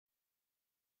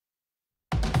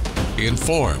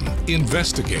Inform,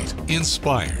 investigate,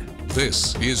 inspire.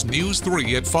 This is News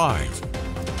 3 at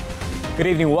 5. Good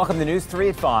evening. Welcome to News 3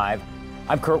 at 5.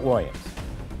 I'm Kurt Williams.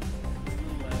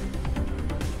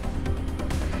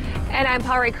 And I'm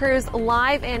Pari Cruz,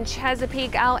 live in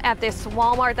Chesapeake out at this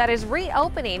Walmart that is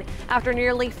reopening after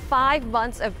nearly 5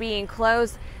 months of being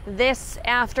closed. This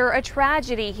after a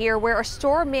tragedy here where a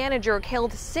store manager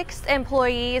killed 6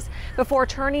 employees before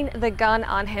turning the gun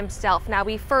on himself. Now,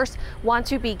 we first want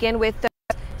to begin with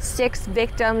the 6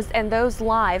 victims and those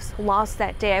lives lost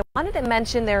that day. I wanted to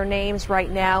mention their names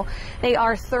right now. They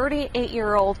are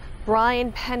 38-year-old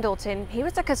Brian Pendleton. He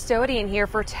was a custodian here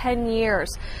for 10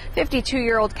 years.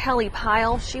 52-year-old Kelly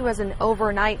Pyle. She was an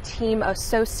overnight team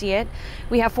associate.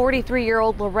 We have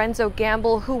 43-year-old Lorenzo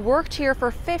Gamble, who worked here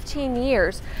for 15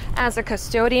 years as a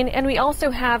custodian. And we also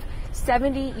have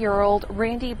 70-year-old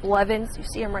Randy Blevins. You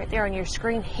see him right there on your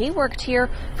screen. He worked here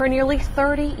for nearly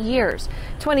 30 years.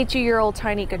 22-year-old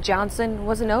Tynika Johnson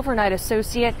was an overnight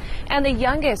associate. And the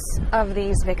youngest of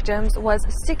these victims was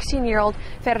 16-year-old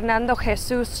Fernando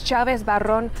Jesus Chavez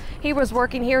Barron. He was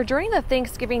working here during the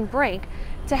Thanksgiving break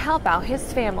to help out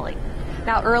his family.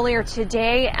 Now, earlier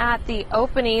today at the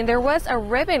opening, there was a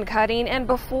ribbon cutting, and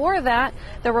before that,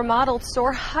 the remodeled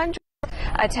store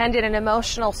attended an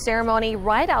emotional ceremony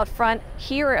right out front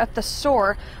here at the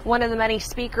store. One of the many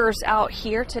speakers out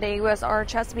here today was our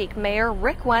Chesapeake Mayor,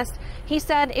 Rick West. He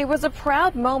said it was a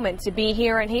proud moment to be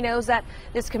here, and he knows that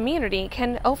this community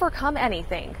can overcome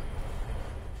anything.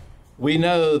 We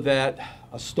know that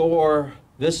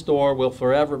this store will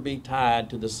forever be tied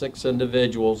to the 6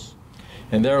 individuals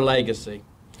and their legacy.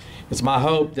 It's my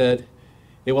hope that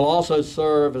it will also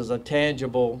serve as a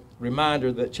tangible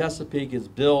reminder that Chesapeake is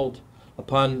built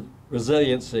upon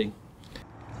resiliency.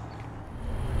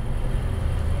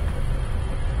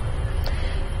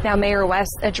 Now, Mayor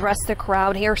West addressed the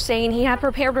crowd here, saying he had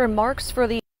prepared remarks for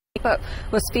the but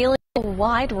was feeling a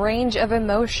wide range of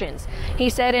emotions. He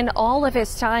said in all of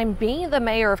his time being the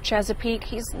mayor of Chesapeake,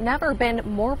 he's never been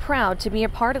more proud to be a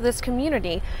part of this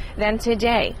community than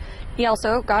today. He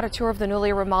also got a tour of the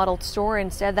newly remodeled store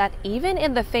and said that even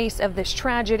in the face of this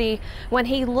tragedy, when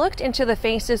he looked into the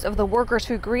faces of the workers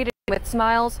who greeted him with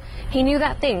smiles, he knew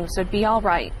that things would be all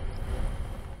right.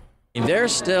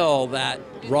 There's still that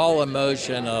raw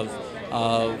emotion of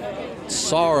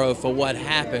sorrow for what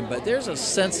happened, but there's a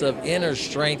sense of inner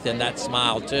strength in that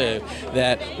smile too,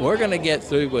 that we're going to get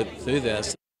through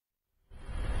this.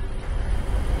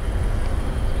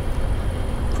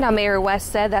 Now, Mayor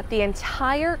West said that the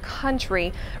entire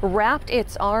country wrapped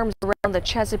its arms around the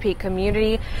Chesapeake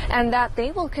community and that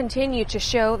they will continue to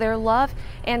show their love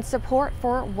and support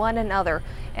for one another.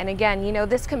 And again, you know,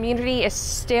 this community is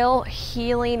still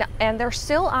healing, and they're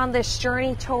still on this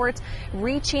journey towards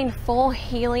reaching full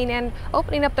healing and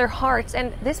opening up their hearts.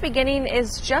 And this beginning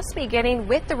is just beginning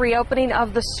with the reopening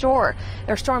of the store.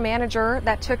 Their store manager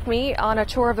that took me on a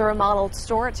tour of the remodeled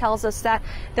store tells us that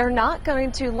they're not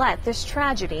going to let this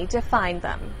tragedy define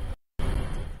them.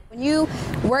 When you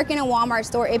work in a Walmart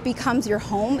store, it becomes your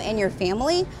home and your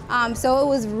family. So it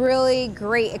was really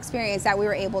great experience that we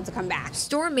were able to come back.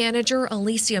 Store manager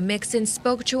Alicia Mixon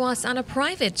spoke to us on a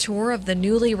private tour of the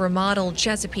newly remodeled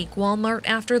Chesapeake Walmart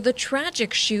after the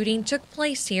tragic shooting took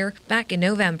place here back in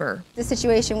November. The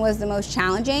situation was the most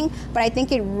challenging, but I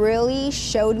think it really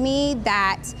showed me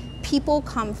that people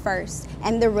come first,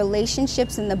 and the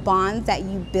relationships and the bonds that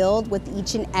you build with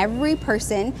each and every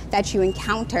person that you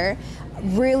encounter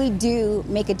really do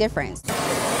make a difference.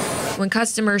 When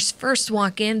customers first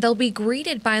walk in, they'll be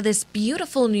greeted by this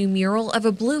beautiful new mural of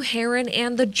a blue heron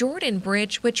and the Jordan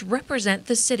Bridge, which represent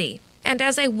the city. And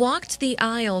as I walked the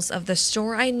aisles of the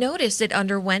store, I noticed it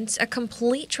underwent a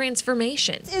complete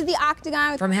transformation. This is the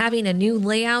octagon. From having a new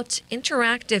layout,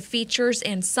 interactive features,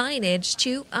 and signage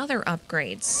to other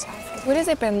upgrades. What has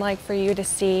it been like for you to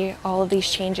see all of these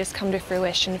changes come to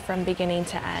fruition from beginning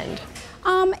to end?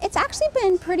 It's actually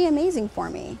been pretty amazing for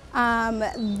me.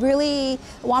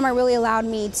 Walmart really allowed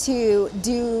me to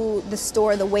do the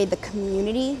store the way the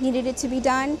community needed it to be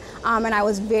done. And I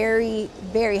was very,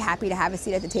 very happy to have a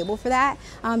seat at the table for that.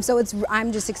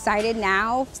 I'm just excited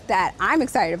now that I'm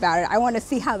excited about it. I want to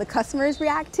see how the customers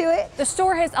react to it. The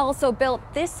store has also built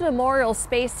this memorial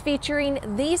space featuring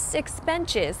these 6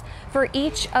 benches for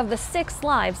each of the 6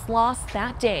 lives lost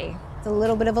that day. It's a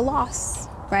little bit of a loss,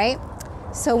 right?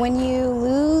 So when you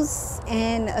lose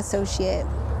an associate,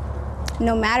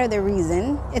 no matter the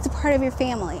reason, it's a part of your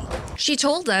family. She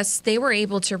told us they were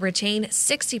able to retain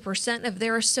 60% of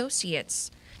their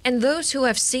associates, and those who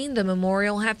have seen the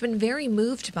memorial have been very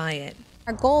moved by it.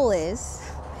 Our goal is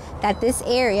that this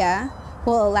area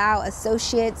will allow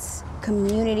associates,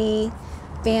 community,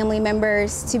 family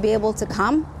members to be able to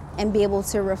come and be able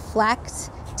to reflect,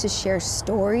 to share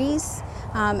stories,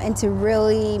 and to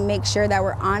really make sure that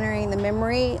we're honoring the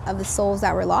memory of the souls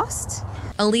that were lost.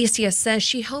 Alicia says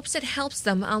she hopes it helps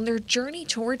them on their journey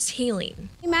towards healing.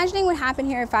 Imagining what happened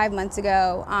here 5 months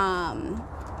ago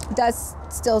does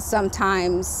still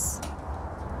sometimes,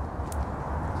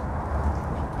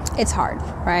 it's hard,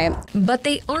 right? But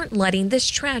they aren't letting this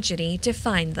tragedy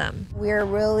define them. We're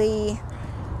really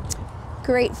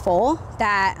grateful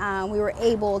that we were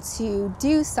able to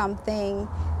do something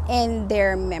in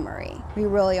their memory. We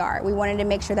really are. We wanted to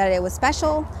make sure that it was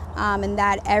special and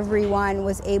that everyone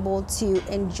was able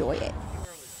to enjoy it.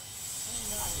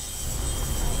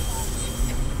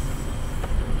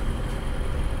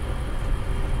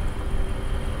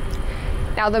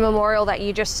 Now, the memorial that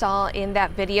you just saw in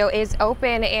that video is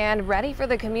open and ready for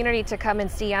the community to come and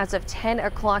see as of 10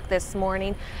 o'clock this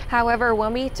morning. However,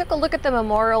 when we took a look at the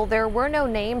memorial, there were no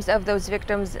names of those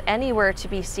victims anywhere to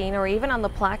be seen or even on the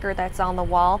placard that's on the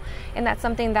wall. And that's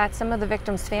something that some of the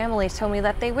victims' families told me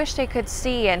that they wish they could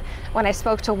see. And when I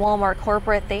spoke to Walmart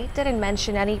corporate, they didn't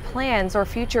mention any plans or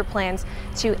future plans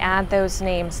to add those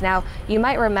names. Now, you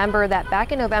might remember that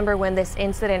back in November when this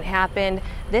incident happened,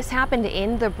 this happened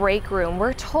in the break room.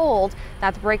 We're told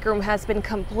that the break room has been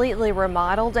completely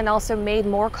remodeled and also made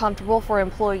more comfortable for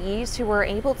employees who were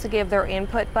able to give their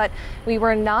input, but we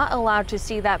were not allowed to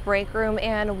see that break room,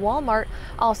 and Walmart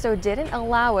also didn't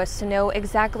allow us to know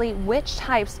exactly which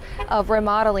types of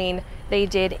remodeling they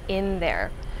did in there.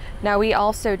 Now, we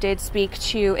also did speak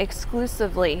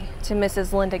exclusively to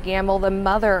Mrs. Linda Gamble, the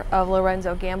mother of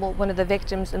Lorenzo Gamble, one of the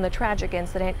victims in the tragic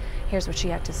incident. Here's what she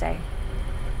had to say.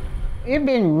 It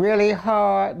been really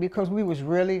hard because we was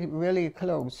really, really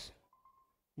close.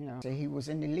 You know, he was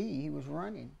in the lead, he was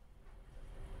running.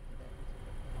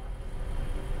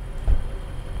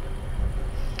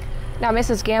 Now,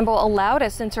 Mrs. Gamble allowed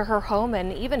us into her home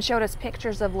and even showed us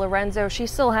pictures of Lorenzo she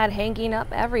still had hanging up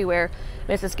everywhere.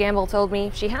 Mrs. Gamble told me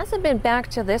she hasn't been back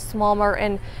to this Walmart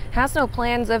and has no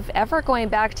plans of ever going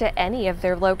back to any of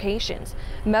their locations.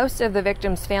 Most of the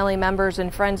victims' family members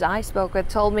and friends I spoke with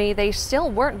told me they still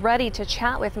weren't ready to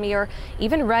chat with me or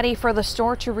even ready for the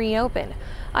store to reopen.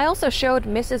 I also showed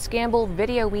Mrs. Gamble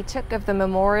video we took of the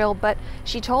memorial, but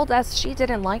she told us she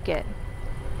didn't like it.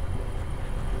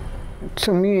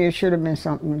 To me, it should have been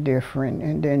something different,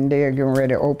 and then they're getting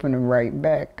ready to open it right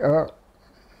back up.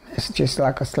 It's just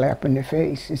like a slap in the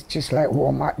face. It's just like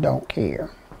Walmart don't care.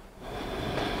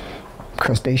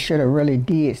 Because they should have really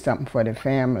did something for the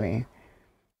family.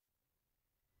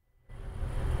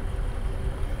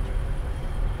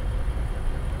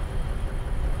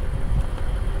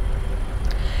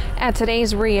 At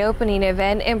today's reopening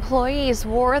event, employees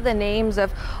wore the names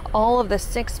of all of the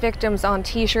 6 victims on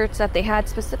t-shirts that they had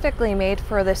specifically made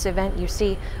for this event. You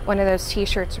see one of those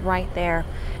t-shirts right there.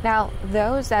 Now,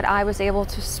 those that I was able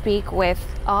to speak with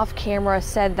off camera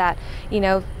said that, you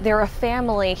know, they're a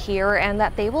family here and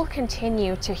that they will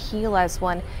continue to heal as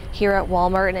one here at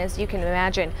Walmart. And as you can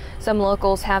imagine, some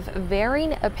locals have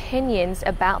varying opinions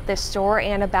about this store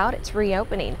and about its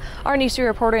reopening. Our News 3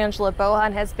 reporter Angela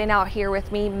Bohan has been out here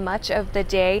with me much of the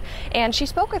day, and she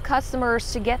spoke with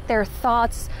customers to get their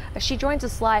thoughts. She joins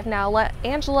us live now.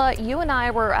 Angela, you and I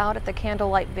were out at the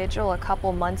candlelight vigil a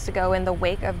couple months ago in the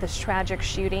wake of this tragic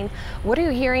shooting. What are you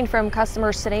hearing from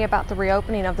customers today about the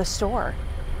reopening of the store?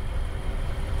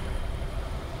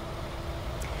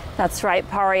 That's right,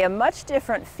 Pari. A much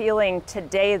different feeling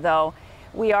today, though.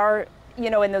 We are, you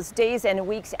know, in those days and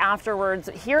weeks afterwards,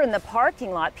 here in the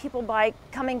parking lot, people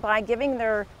coming by, giving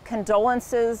their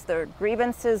condolences, their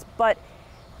grievances, but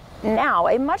now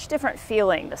a much different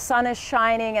feeling. The sun is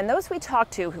shining, and those we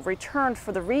talked to who returned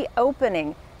for the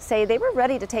reopening say they were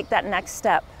ready to take that next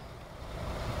step.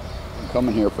 I'm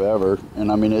coming here forever,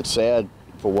 and I mean, it's sad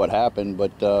for what happened,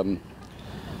 but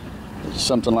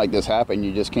something like this happened,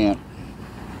 you just can't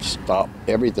stop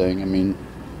everything. I mean,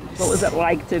 what was it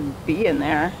like to be in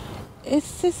there?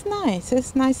 It's nice.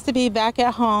 It's nice to be back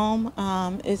at home.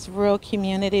 It's real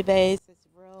community based. It's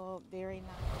real, very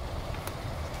nice.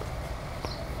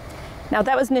 Now,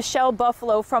 that was Nichelle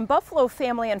Buffalo from Buffalo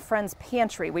Family and Friends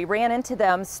Pantry. We ran into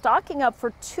them stocking up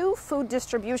for 2 food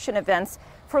distribution events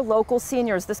for local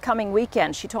seniors this coming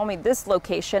weekend. She told me this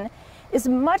location is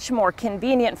much more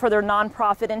convenient for their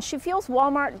nonprofit, and she feels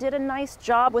Walmart did a nice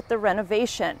job with the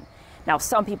renovation. Now,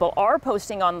 some people are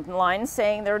posting online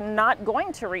saying they're not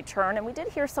going to return, and we did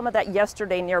hear some of that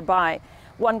yesterday nearby.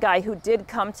 One guy who did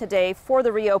come today for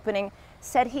the reopening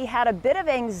said he had a bit of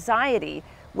anxiety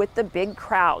with the big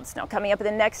crowds. Now, coming up in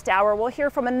the next hour, we'll hear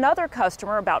from another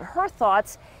customer about her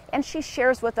thoughts, and she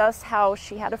shares with us how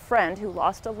she had a friend who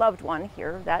lost a loved one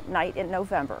here that night in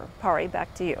November. Pari,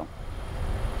 back to you.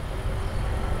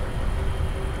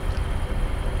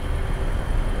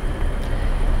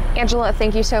 Angela,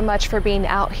 thank you so much for being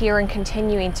out here and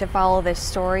continuing to follow this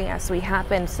story as we have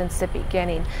been since the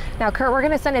beginning. Now, Kurt, we're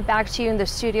going to send it back to you in the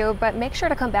studio, but make sure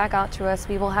to come back out to us.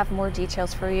 We will have more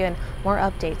details for you and more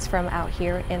updates from out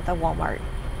here in the Walmart.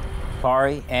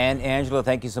 Pari and Angela,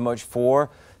 thank you so much for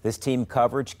this team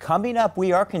coverage. Coming up,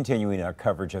 we are continuing our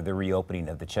coverage of the reopening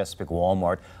of the Chesapeake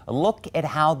Walmart. A look at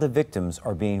how the victims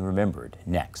are being remembered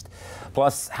next.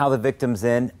 Plus, how the victims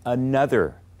in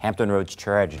another Hampton Roads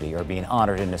tragedy are being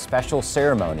honored in a special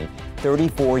ceremony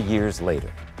 34 years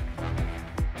later.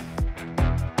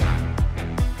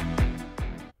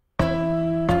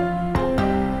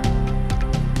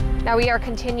 Now we are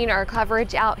continuing our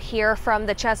coverage out here from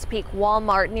the Chesapeake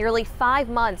Walmart nearly 5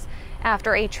 months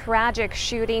after a tragic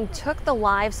shooting took the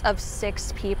lives of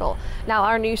 6 people. Now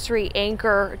our News 3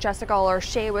 anchor Jessica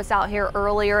O'Shea was out here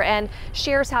earlier and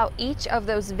shares how each of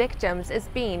those victims is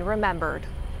being remembered.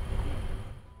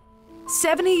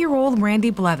 70-year-old Randy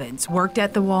Blevins worked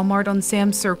at the Walmart on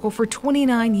Sam's Circle for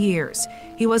 29 years.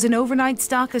 He was an overnight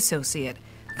stock associate.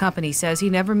 The company says he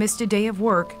never missed a day of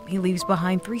work. He leaves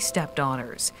behind 3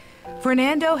 stepdaughters.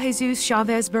 Fernando Jesus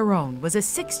Chavez Barron was a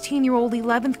 16-year-old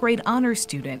 11th grade honors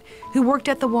student who worked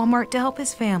at the Walmart to help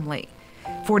his family.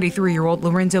 43-year-old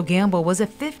Lorenzo Gamble was a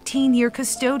 15-year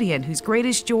custodian whose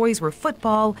greatest joys were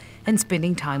football and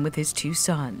spending time with his 2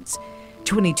 sons.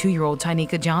 22-year-old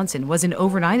Tynika Johnson was an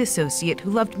overnight associate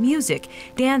who loved music,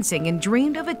 dancing, and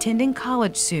dreamed of attending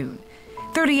college soon.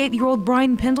 38-year-old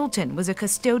Brian Pendleton was a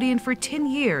custodian for 10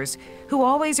 years who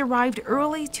always arrived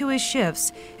early to his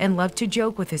shifts and loved to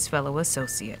joke with his fellow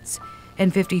associates.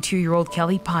 And 52-year-old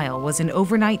Kelly Pyle was an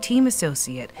overnight team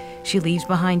associate. She leaves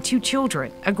behind 2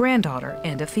 children, a granddaughter,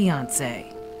 and a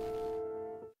fiancé.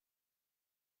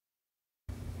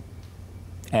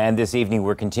 And this evening,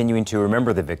 we're continuing to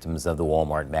remember the victims of the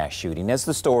Walmart mass shooting as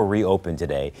the store reopened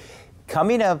today.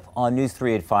 Coming up on News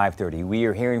 3 at 5:30, we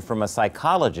are hearing from a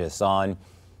psychologist on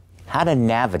how to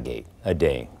navigate a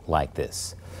day like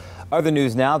this. Other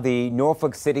news now, the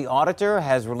Norfolk City Auditor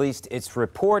has released its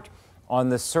report on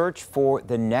the search for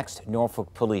the next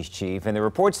Norfolk police chief. And the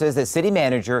report says that city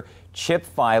manager Chip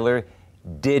Filer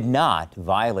did not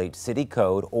violate city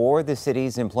code or the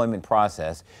city's employment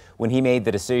process when he made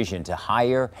the decision to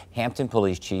hire Hampton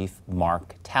Police Chief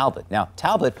Mark Talbot. Now,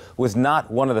 Talbot was not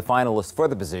one of the finalists for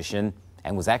the position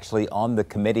and was actually on the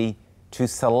committee to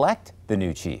select the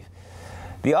new chief.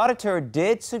 The auditor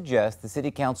did suggest the city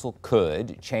council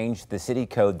could change the city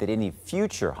code that any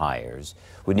future hires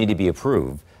would need to be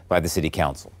approved by the city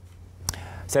council.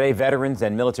 Today, veterans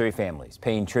and military families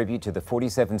paying tribute to the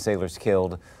 47 sailors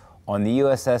killed on the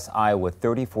USS Iowa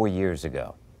 34 years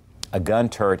ago. A gun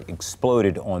turret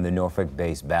exploded on the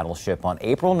Norfolk-based battleship on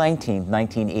April 19,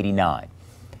 1989.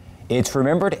 It's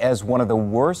remembered as one of the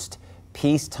worst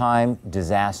peacetime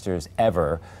disasters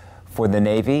ever for the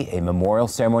Navy. A memorial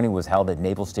ceremony was held at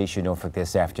Naval Station Norfolk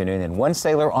this afternoon, and one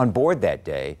sailor on board that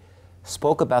day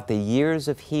spoke about the years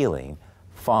of healing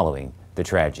following the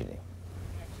tragedy.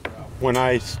 When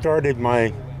I started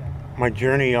my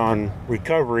journey on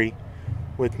recovery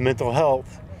with mental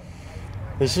health,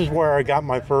 this is where I got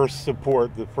my first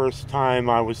support, the first time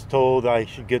I was told I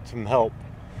should get some help.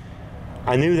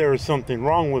 I knew there was something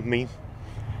wrong with me,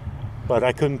 but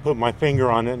I couldn't put my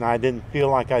finger on it, and I didn't feel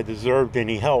like I deserved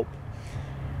any help.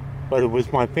 But it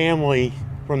was my family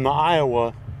from the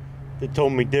Iowa that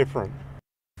told me different.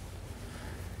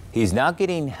 He's now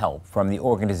getting help from the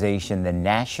organization, the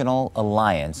National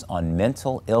Alliance on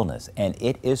Mental Illness, and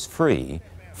it is free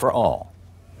for all.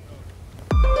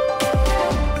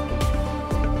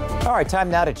 All right, time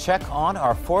now to check on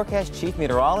our forecast. Chief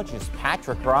Meteorologist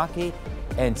Patrick Rocky.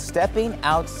 And stepping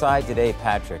outside today,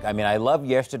 Patrick, I mean, I loved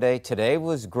yesterday. Today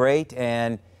was great,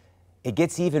 and it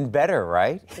gets even better,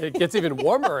 right? It gets even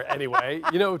warmer anyway.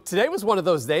 You know, today was one of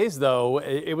those days, though.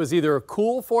 It was either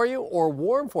cool for you or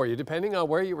warm for you, depending on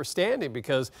where you were standing,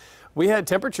 because we had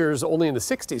temperatures only in the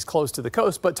 60s close to the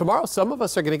coast. But tomorrow, some of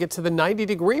us are going to get to the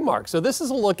 90-degree mark. So this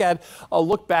is a look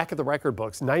back at the record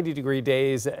books. 90-degree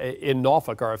days in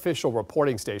Norfolk, our official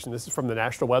reporting station. This is from the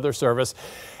National Weather Service.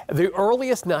 The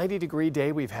earliest 90-degree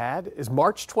day we've had is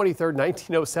March 23rd,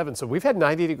 1907. So we've had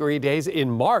 90-degree days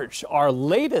in March. Our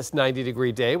latest 90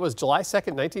 90-degree day was July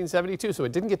 2nd, 1972, so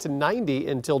it didn't get to 90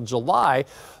 until July.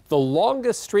 The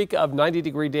longest streak of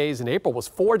 90-degree days in April was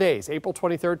 4 days, April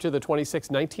 23rd to the 26th,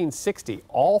 1960.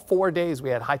 All 4 days we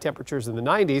had high temperatures in the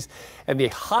 90s, and the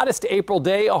hottest April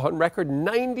day on record,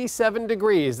 97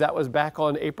 degrees. That was back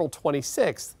on April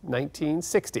 26th,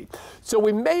 1960. So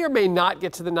we may or may not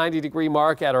get to the 90-degree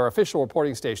mark at our official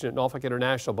reporting station at Norfolk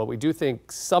International, but we do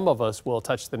think some of us will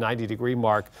touch the 90-degree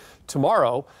mark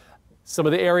tomorrow. Some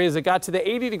of the areas that got to the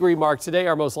 80-degree mark today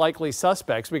are most likely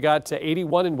suspects. We got to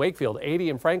 81 in Wakefield, 80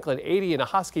 in Franklin, 80 in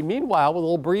Ahoskie. Meanwhile, with a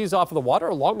little breeze off of the water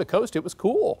along the coast, it was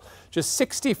cool. Just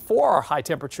 64 high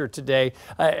temperature today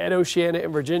at Oceana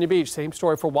and Virginia Beach. Same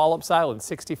story for Wallops Island,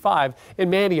 65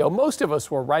 in Manteo. Most of us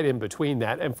were right in between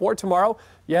that. And for tomorrow,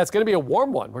 yeah, it's going to be a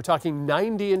warm one. We're talking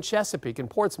 90 in Chesapeake and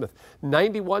Portsmouth,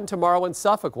 91 tomorrow in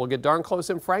Suffolk. We'll get darn close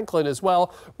in Franklin as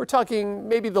well. We're talking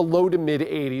maybe the low to mid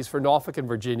 80s for Norfolk and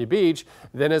Virginia Beach.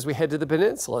 Then as we head to the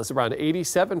peninsula, it's around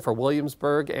 87 for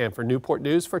Williamsburg and for Newport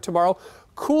News for tomorrow.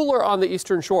 Cooler on the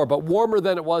eastern shore, but warmer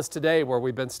than it was today, where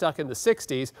we've been stuck in the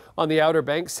 60s. On the Outer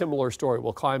Banks, similar story.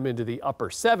 We'll climb into the upper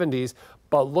 70s.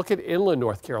 But look at inland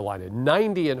North Carolina,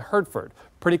 90 in Hertford,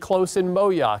 pretty close in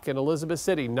Moyock and Elizabeth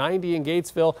City, 90 in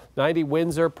Gatesville, 90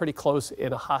 Windsor, pretty close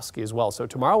in Ahoskie as well. So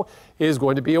tomorrow is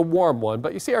going to be a warm one,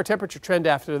 but you see our temperature trend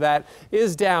after that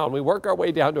is down. We work our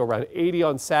way down to around 80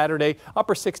 on Saturday,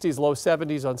 upper 60s, low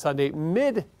 70s on Sunday,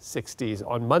 mid 60s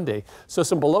on Monday. So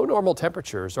some below normal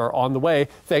temperatures are on the way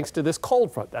thanks to this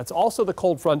cold front. That's also the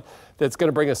cold front that's going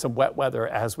to bring us some wet weather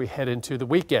as we head into the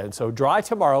weekend. So dry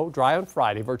tomorrow, dry on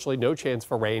Friday, virtually no chance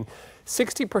for rain.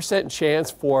 60% chance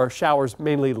for showers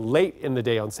mainly late in the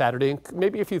day on Saturday, and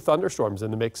maybe a few thunderstorms in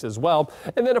the mix as well.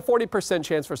 And then a 40%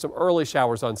 chance for some early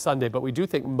showers on Sunday, but we do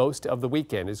think most of the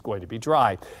weekend is going to be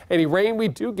dry. Any rain we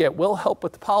do get will help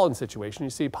with the pollen situation.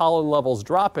 You see pollen levels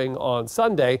dropping on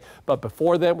Sunday, but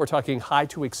before then we're talking high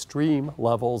to extreme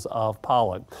levels of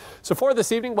pollen. So for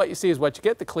this evening, what you see is what you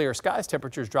get. The clear skies,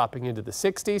 temperatures dropping into the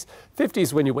 60s,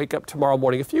 50s when you wake up tomorrow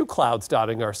morning. A few clouds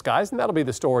dotting our skies, and that'll be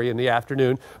the story in the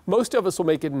afternoon. Most of us will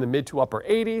make it in the mid to upper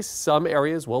 80s. Some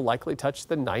areas will likely touch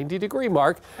the 90-degree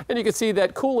mark. And you can see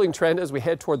that cooling trend as we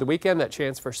head toward the weekend, that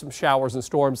chance for some showers and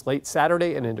storms late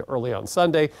Saturday and into early on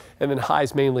Sunday, and then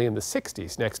highs mainly in the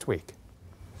 60s next week.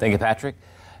 Thank you, Patrick.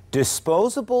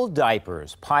 Disposable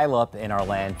diapers pile up in our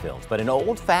landfills, but an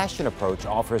old-fashioned approach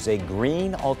offers a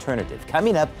green alternative.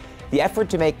 Coming up, the effort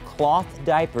to make cloth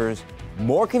diapers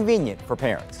more convenient for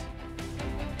parents.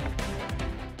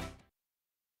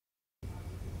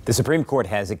 The Supreme Court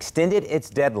has extended its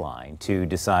deadline to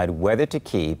decide whether to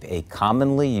keep a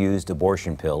commonly used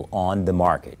abortion pill on the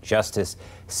market. Justice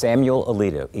Samuel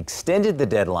Alito extended the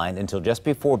deadline until just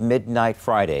before midnight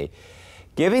Friday,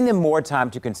 giving them more time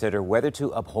to consider whether to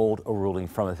uphold a ruling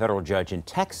from a federal judge in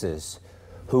Texas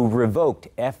who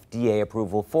revoked FDA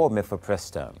approval for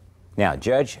mifepristone. Now,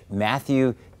 Judge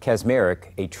Matthew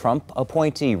Kacsmaryk, a Trump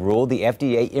appointee, ruled the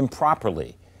FDA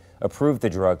improperly approved the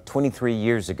drug 23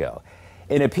 years ago.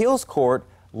 An appeals court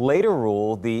later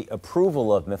ruled the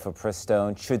approval of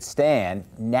mifepristone should stand.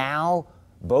 Now,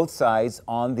 both sides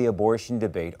on the abortion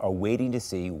debate are waiting to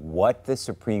see what the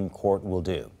Supreme Court will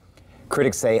do.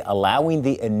 Critics say allowing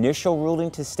the initial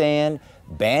ruling to stand,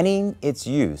 banning its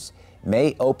use,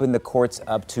 may open the courts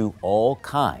up to all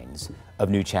kinds of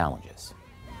new challenges.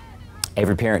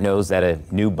 Every parent knows that a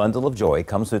new bundle of joy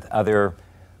comes with other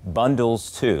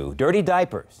bundles too. Dirty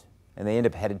diapers, and they end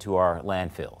up headed to our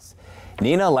landfills.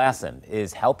 Nina Lassam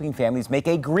is helping families make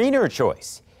a greener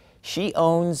choice. She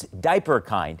owns Diaper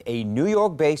Kind, a New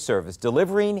York-based service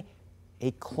delivering a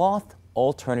cloth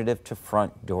alternative to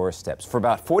front doorsteps. For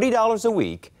about $40 a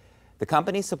week, the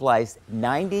company supplies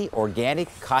 90 organic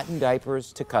cotton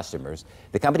diapers to customers.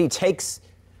 The company takes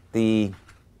the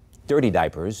dirty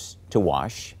diapers to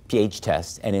wash, pH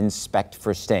test, and inspect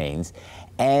for stains,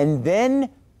 and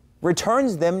then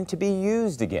returns them to be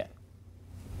used again.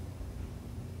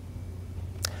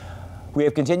 We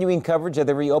have continuing coverage of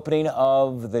the reopening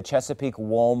of the Chesapeake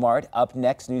Walmart. Up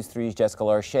next, News 3's Jessica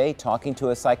Larche talking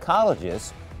to a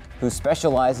psychologist who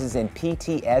specializes in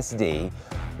PTSD,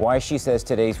 why she says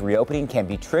today's reopening can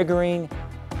be triggering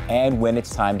and when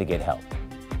it's time to get help.